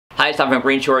Hi, it's Tom from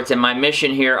Green Shorts, and my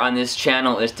mission here on this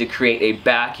channel is to create a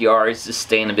backyard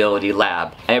sustainability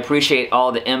lab. I appreciate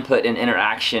all the input and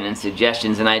interaction and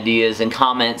suggestions and ideas and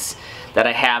comments that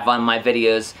I have on my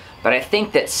videos, but I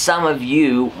think that some of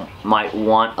you might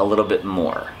want a little bit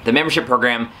more. The membership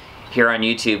program here on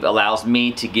YouTube allows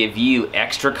me to give you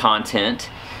extra content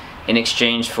in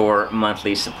exchange for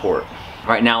monthly support.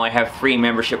 Right now I have 3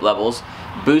 membership levels: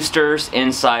 Boosters,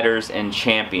 Insiders, and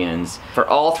Champions. For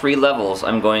all 3 levels,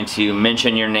 I'm going to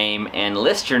mention your name and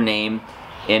list your name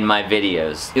in my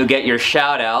videos. You'll get your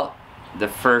shout out the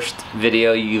first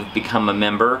video you've become a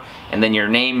member, and then your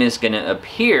name is going to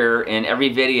appear in every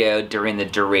video during the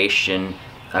duration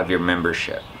of your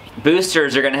membership.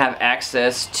 Boosters are going to have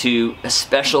access to a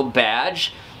special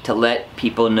badge to let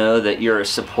people know that you're a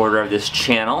supporter of this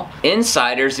channel.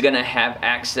 Insiders are going to have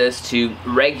access to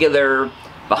regular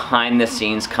behind the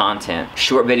scenes content,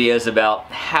 short videos about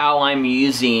how I'm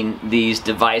using these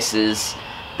devices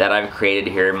that I've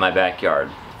created here in my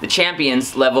backyard. The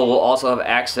Champions level will also have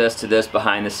access to those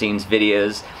behind the scenes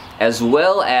videos, as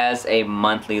well as a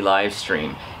monthly live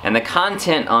stream. And the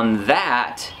content on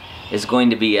that is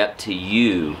going to be up to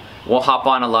you. We'll hop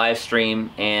on a live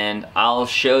stream and I'll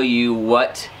show you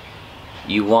what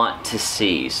you want to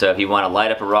see. So if you want to light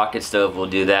up a rocket stove, we'll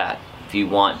do that. If you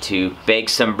want to bake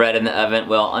some bread in the oven,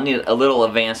 well, I'll need a little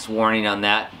advanced warning on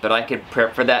that, but I could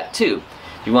prep for that too.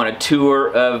 If you want a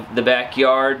tour of the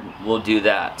backyard, we'll do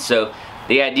that. So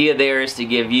the idea there is to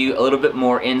give you a little bit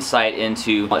more insight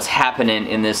into what's happening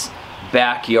in this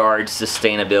backyard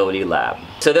sustainability lab.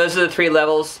 So those are the 3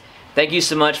 levels. Thank you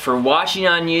so much for watching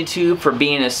on YouTube, for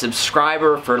being a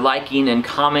subscriber, for liking and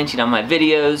commenting on my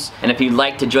videos. And if you'd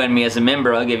like to join me as a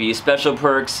member, I'll give you special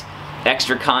perks,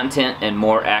 extra content, and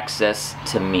more access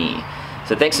to me.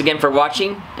 So thanks again for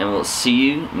watching, and we'll see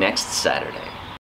you next Saturday.